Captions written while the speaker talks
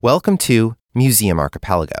Welcome to Museum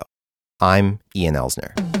Archipelago. I'm Ian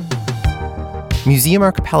Elsner. Museum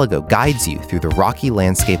Archipelago guides you through the rocky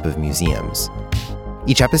landscape of museums.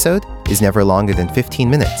 Each episode is never longer than 15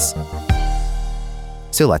 minutes.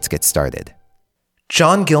 So let's get started.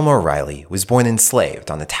 John Gilmore Riley was born enslaved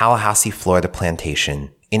on the Tallahassee, Florida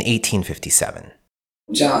plantation in 1857.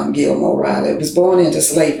 John Gilmore Riley was born into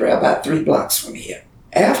slavery about 3 blocks from here.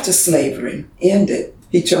 After slavery ended,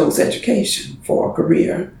 he chose education for a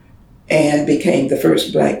career and became the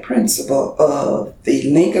first black principal of the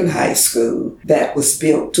Lincoln High School that was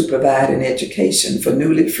built to provide an education for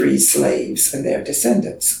newly freed slaves and their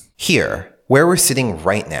descendants. Here, where we're sitting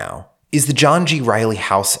right now, is the John G. Riley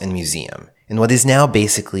House and Museum in what is now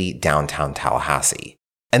basically downtown Tallahassee.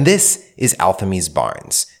 And this is Althamise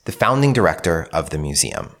Barnes, the founding director of the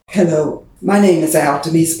museum. Hello, my name is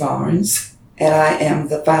Althamise Barnes, and I am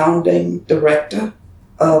the founding director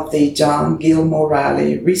of the John Gilmore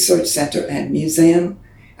Riley Research Center and Museum.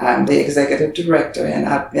 I'm the executive director, and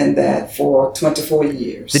I've been that for 24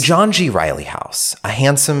 years. The John G. Riley House, a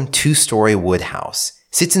handsome 2-story wood house,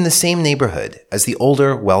 sits in the same neighborhood as the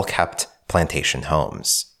older, well-kept plantation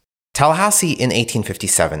homes. Tallahassee in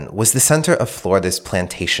 1857 was the center of Florida's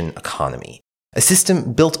plantation economy, a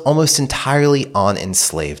system built almost entirely on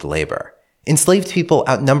enslaved labor. Enslaved people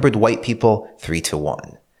outnumbered white people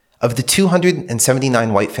 3-1. Of the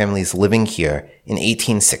 279 white families living here in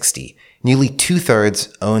 1860, nearly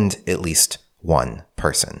 2/3 owned at least one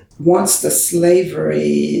person. Once the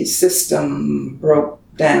slavery system broke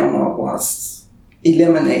down or was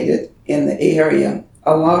eliminated in the area,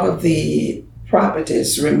 a lot of the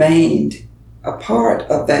properties remained a part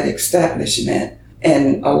of that establishment,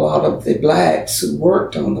 and a lot of the blacks who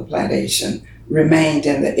worked on the plantation remained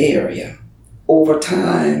in the area. Over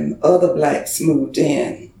time, other blacks moved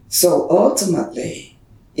in. So ultimately,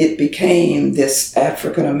 it became this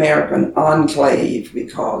African-American enclave, we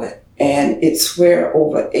call it, and it's where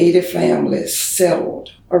over 80 families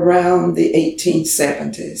settled around the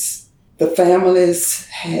 1870s. The families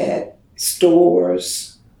had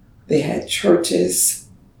stores, they had churches,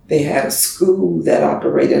 they had a school that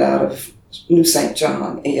operated out of New St.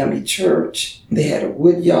 John AME Church, they had a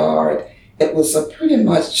wood yard. It was a pretty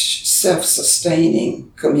much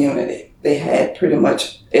self-sustaining community. They had pretty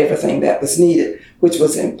much everything that was needed, which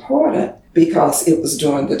was important because it was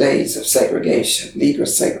during the days of segregation, legal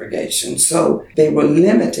segregation. So they were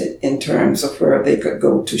limited in terms of where they could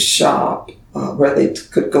go to shop, where they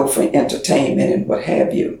could go for entertainment and what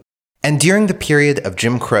have you. And during the period of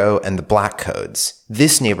Jim Crow and the Black Codes,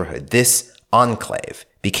 this neighborhood, this enclave,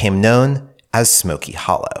 became known as Smoky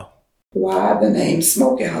Hollow. Why the name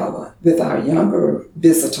Smoky Hollow? With our younger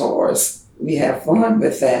visitors, we have fun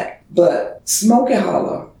with that. But Smoky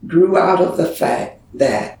Hollow grew out of the fact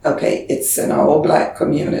that, it's an all-black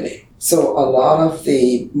community. So a lot of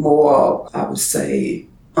the more, I would say,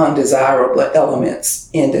 undesirable elements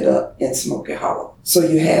ended up in Smoky Hollow. So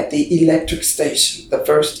you had the electric station, the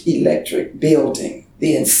first electric building.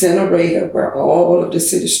 The incinerator where all of the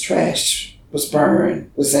city's trash was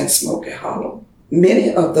burned was in Smoky Hollow. Many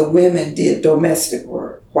of the women did domestic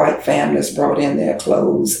work. White families brought in their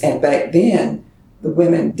clothes, and back then, the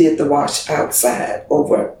women did the wash outside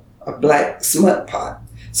over a black smut pot.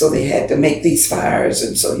 So they had to make these fires,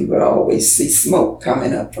 and so you would always see smoke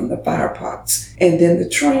coming up from the fire pots. And then the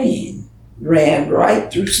train ran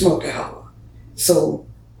right through Smoky Hollow. So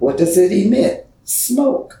what does it emit?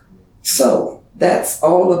 Smoke. So that's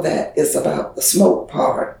all of that is about the smoke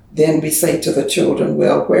part. Then we say to the children,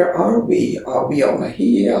 well, where are we? Are we on a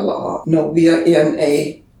hill? Or no, we are in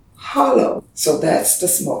a hollow. So that's the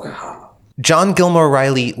Smoky Hollow. John Gilmore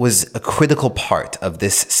Riley was a critical part of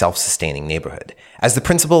this self-sustaining neighborhood. As the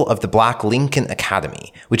principal of the Black Lincoln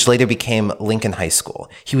Academy, which later became Lincoln High School,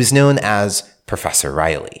 he was known as Professor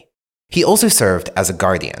Riley. He also served as a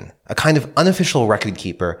guardian, a kind of unofficial record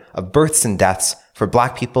keeper of births and deaths for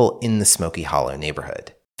Black people in the Smoky Hollow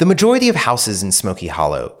neighborhood. The majority of houses in Smoky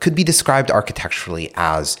Hollow could be described architecturally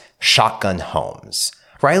as shotgun homes.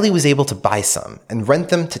 Riley was able to buy some and rent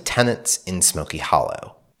them to tenants in Smoky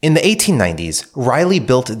Hollow. In the 1890s, Riley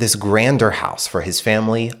built this grander house for his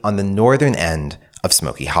family on the northern end of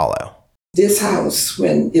Smoky Hollow. This house,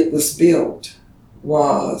 when it was built,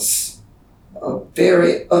 was a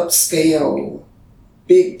very upscale,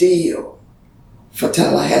 big deal for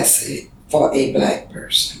Tallahassee for a black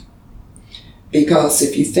person. Because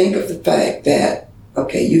if you think of the fact that,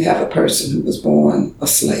 you have a person who was born a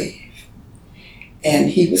slave, and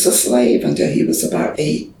he was a slave until he was about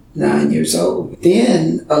 8-9 years old.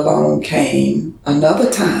 Then along came another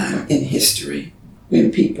time in history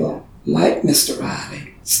when people like Mr.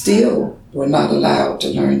 Riley still were not allowed to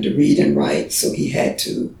learn to read and write, so he had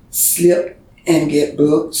to slip and get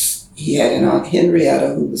books. He had an Aunt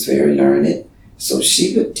Henrietta who was very learned, so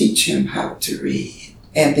she would teach him how to read.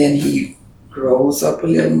 And then he grows up a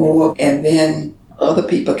little more, and then other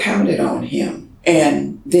people counted on him.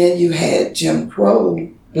 And then you had Jim Crow,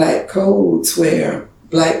 black codes, where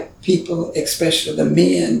black people, especially the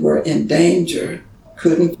men, were in danger,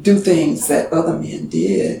 couldn't do things that other men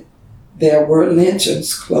did. There were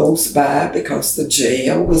lynchings close by because the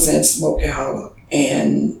jail was in Smoky Hollow,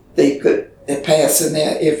 and they pass in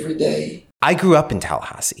there every day. I grew up in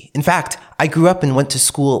Tallahassee. In fact, I grew up and went to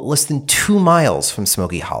school less than 2 miles from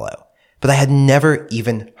Smoky Hollow, but I had never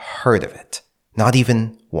even heard of it. Not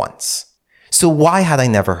even once. So why had I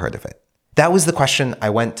never heard of it? That was the question I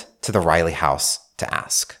went to the Riley House to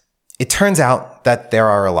ask. It turns out that there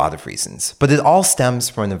are a lot of reasons, but it all stems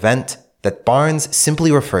from an event that Barnes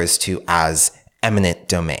simply refers to as eminent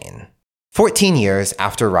domain. 14 years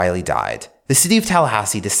after Riley died, the city of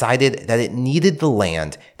Tallahassee decided that it needed the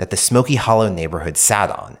land that the Smoky Hollow neighborhood sat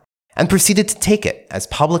on, and proceeded to take it as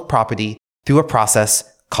public property through a process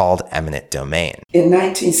called eminent domain. In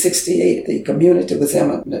 1968, the community was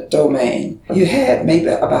eminent domain. You had maybe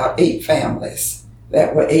about 8 families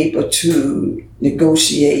that were able to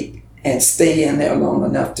negotiate and stay in there long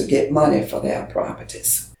enough to get money for their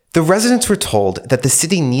properties. The residents were told that the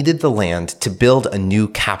city needed the land to build a new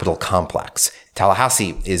Capitol complex.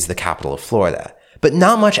 Tallahassee is the capital of Florida. But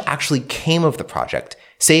not much actually came of the project,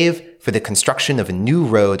 save for the construction of a new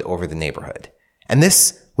road over the neighborhood. And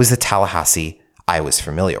this was the Tallahassee I was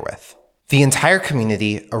familiar with. The entire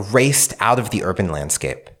community erased out of the urban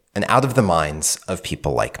landscape and out of the minds of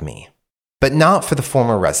people like me. But not for the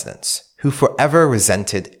former residents, who forever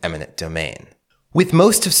resented eminent domain. With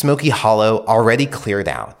most of Smoky Hollow already cleared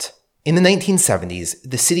out, in the 1970s,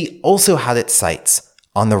 the city also had its sights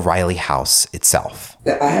on the Riley House itself.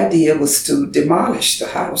 The idea was to demolish the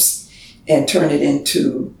house and turn it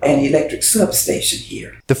into an electric substation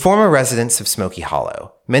here. The former residents of Smoky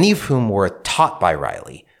Hollow, many of whom were taught by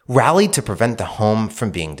Riley, rallied to prevent the home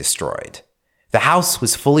from being destroyed. The house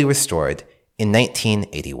was fully restored in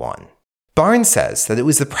 1981. Barnes says that it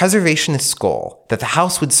was the preservationist's goal that the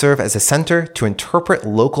house would serve as a center to interpret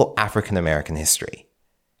local African American history.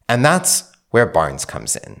 And that's where Barnes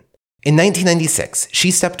comes in. In 1996,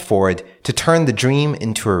 she stepped forward to turn the dream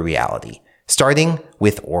into a reality, starting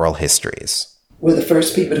with oral histories. We're the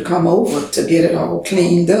first people to come over to get it all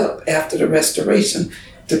cleaned up after the restoration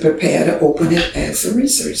to prepare to open it as a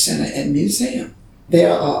research center and museum.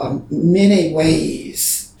 There are many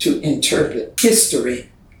ways to interpret history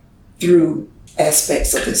through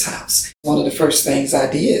aspects of this house. One of the first things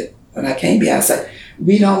I did when I came here, I said,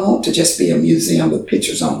 we don't want to just be a museum with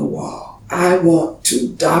pictures on the wall. I want to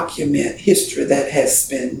document history that has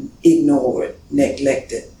been ignored,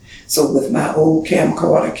 neglected. So with my old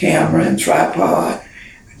camcorder camera and tripod,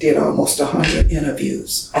 I did almost 100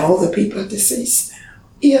 interviews. All the people are deceased now.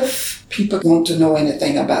 If people want to know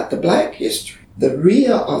anything about the Black history, the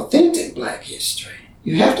real, authentic Black history,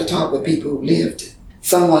 you have to talk with people who lived it.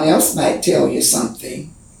 Someone else might tell you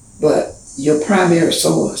something, but your primary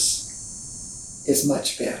source is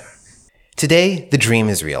much better. Today, the dream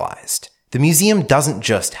is realized. The museum doesn't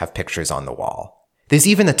just have pictures on the wall. There's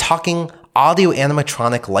even a talking audio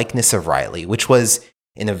animatronic likeness of Riley, which was,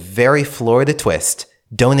 in a very Florida twist,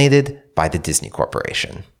 donated by the Disney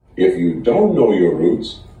Corporation. If you don't know your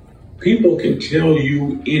roots, people can tell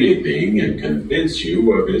you anything and convince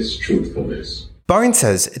you of its truthfulness. Barnes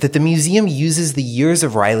says that the museum uses the years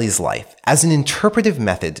of Riley's life as an interpretive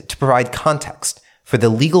method to provide context for the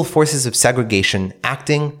legal forces of segregation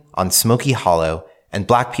acting on Smoky Hollow and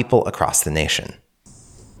Black people across the nation.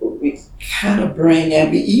 We kind of bring,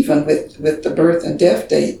 and we even with the birth and death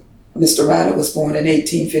date, Mr. Riley was born in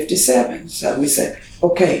 1857. So we said,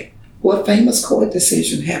 okay, what famous court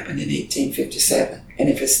decision happened in 1857? And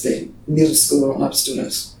if it's the middle school on up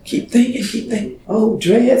students, keep thinking. Oh,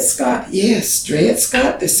 Dred Scott. Yes, Dred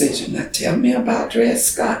Scott decision. Now tell me about Dred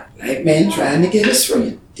Scott. Black man trying to get his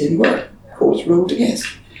freedom. Didn't work. Courts ruled against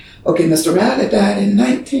him. Okay, Mr. Riley died in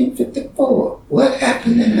 1954. What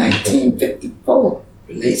happened in 1954?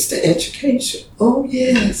 Relates to education. Oh,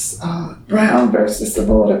 yes. Brown versus the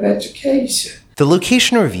Board of Education. The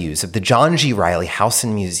location reviews of the John G. Riley House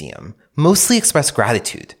and Museum mostly express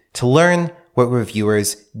gratitude to learn what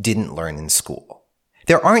reviewers didn't learn in school.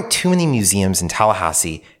 There aren't too many museums in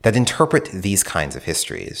Tallahassee that interpret these kinds of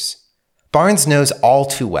histories. Barnes knows all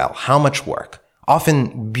too well how much work,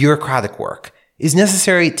 often bureaucratic work, is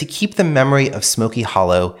necessary to keep the memory of Smoky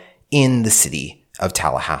Hollow in the city of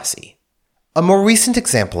Tallahassee. A more recent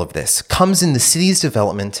example of this comes in the city's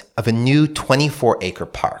development of a new 24-acre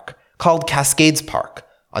park called Cascades Park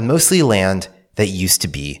on mostly land that used to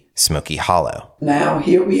be Smoky Hollow. Now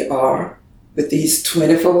here we are with these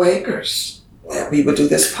 24 acres that we would do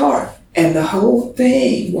this park. And the whole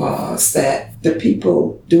thing was that the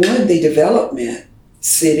people doing the development,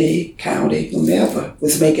 city, county, whomever,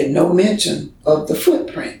 was making no mention of the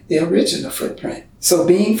footprint, the original footprint. So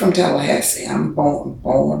being from Tallahassee, I'm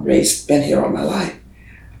born, raised, been here all my life,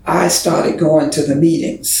 I started going to the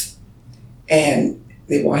meetings, and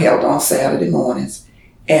they were held on Saturday mornings.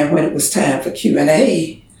 And when it was time for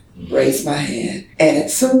Q&A, raised my hand. And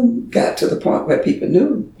it soon got to the point where people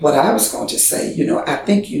knew what I was going to say. I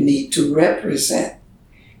think you need to represent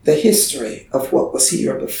the history of what was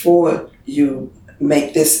here before you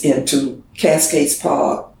make this into Cascades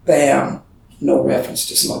Park, bam, no reference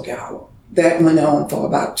to Smoky Hollow. That went on for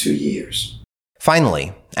about 2 years.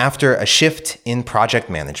 Finally, after a shift in project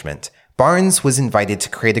management, Barnes was invited to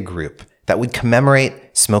create a group that would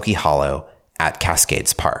commemorate Smoky Hollow at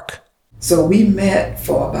Cascades Park. So we met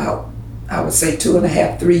for about, I would say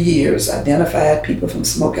 2.5, 3 years, identified people from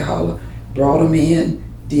Smoky Hollow, brought them in,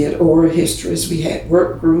 did oral histories. We had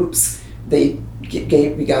work groups. We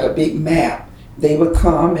got a big map. They would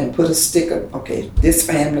come and put a sticker, okay, this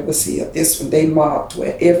family was here, this one, they marked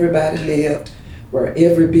where everybody lived, where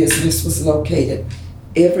every business was located,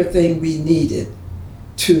 everything we needed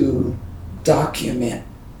to document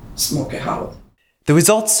Smoky Hollow. The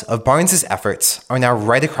results of Barnes's efforts are now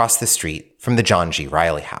right across the street from the John G.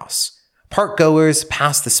 Riley House. Park goers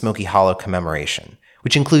pass the Smoky Hollow commemoration,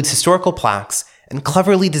 which includes historical plaques and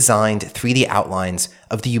cleverly designed 3D outlines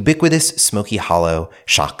of the ubiquitous Smoky Hollow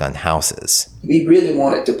shotgun houses. We really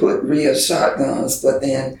wanted to put real shotguns, but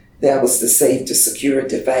then that was the safety,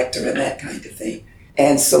 security factor and that kind of thing.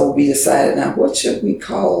 And so we decided, now what should we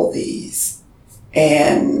call these?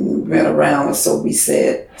 And went around, and so we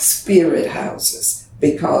said spirit houses,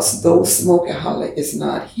 because though Smoky Hollow is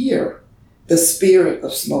not here, the spirit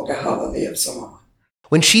of Smoky Hollow lives on.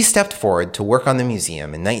 When she stepped forward to work on the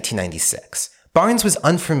museum in 1996, Barnes was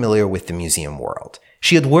unfamiliar with the museum world.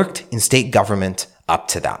 She had worked in state government up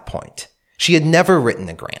to that point. She had never written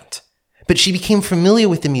a grant, but she became familiar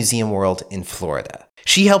with the museum world in Florida.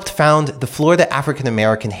 She helped found the Florida African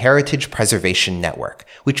American Heritage Preservation Network,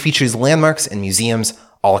 which features landmarks and museums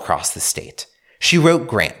all across the state. She wrote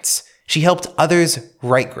grants. She helped others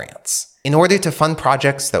write grants. In order to fund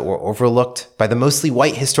projects that were overlooked by the mostly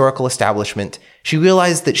white historical establishment, she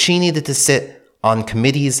realized that she needed to sit on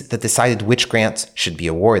committees that decided which grants should be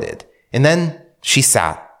awarded. And then she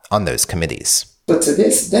sat on those committees. But to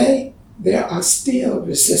this day, there are still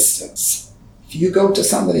resistance. If you go to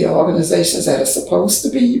some of the organizations that are supposed to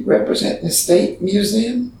be representing the state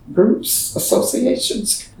museum groups,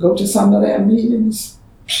 associations, go to some of their meetings,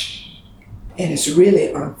 and it's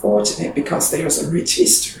really unfortunate because there's a rich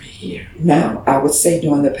history here. Now, I would say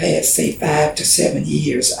during the past, say 5 to 7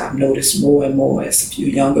 years, I've noticed more and more as a few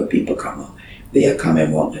younger people come on. They'll come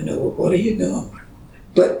and want to know, what are you doing?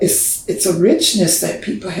 But it's a richness that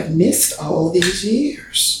people have missed all these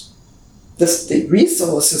years. The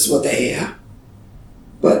resources were there,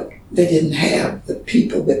 but they didn't have the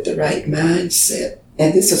people with the right mindset.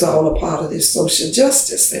 And this is all a part of this social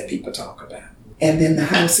justice that people talk about. And then the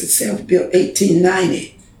house itself, built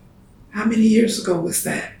 1890. How many years ago was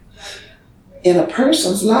that? In a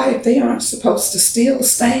person's life, they aren't supposed to still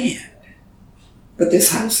stand. But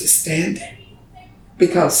this house is standing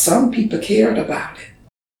because some people cared about it.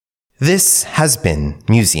 This has been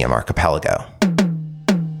Museum Archipelago.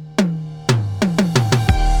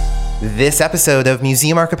 This episode of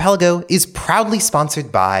Museum Archipelago is proudly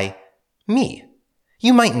sponsored by me.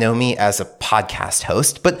 You might know me as a podcast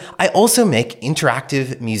host, but I also make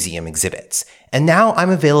interactive museum exhibits. And now I'm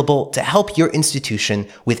available to help your institution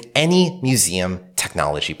with any museum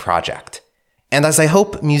technology project. And as I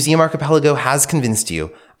hope Museum Archipelago has convinced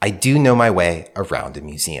you, I do know my way around a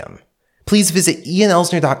museum. Please visit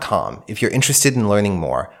ianelsner.com if you're interested in learning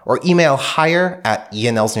more, or email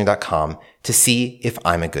hire@ianelsner.com to see if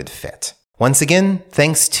I'm a good fit. Once again,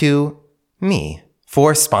 thanks to me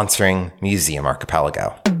for sponsoring Museum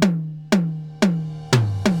Archipelago.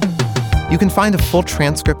 You can find a full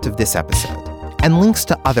transcript of this episode and links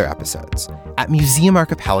to other episodes at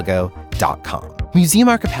museumarchipelago.com. Museum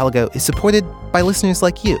Archipelago is supported by listeners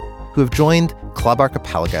like you who have joined Club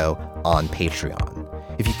Archipelago on Patreon.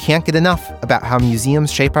 If you can't get enough about how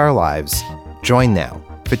museums shape our lives, join now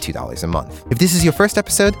for $2 a month. If this is your first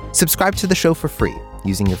episode, subscribe to the show for free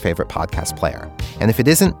using your favorite podcast player. And if it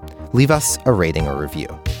isn't, leave us a rating or review.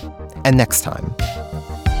 And next time,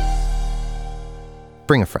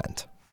 bring a friend.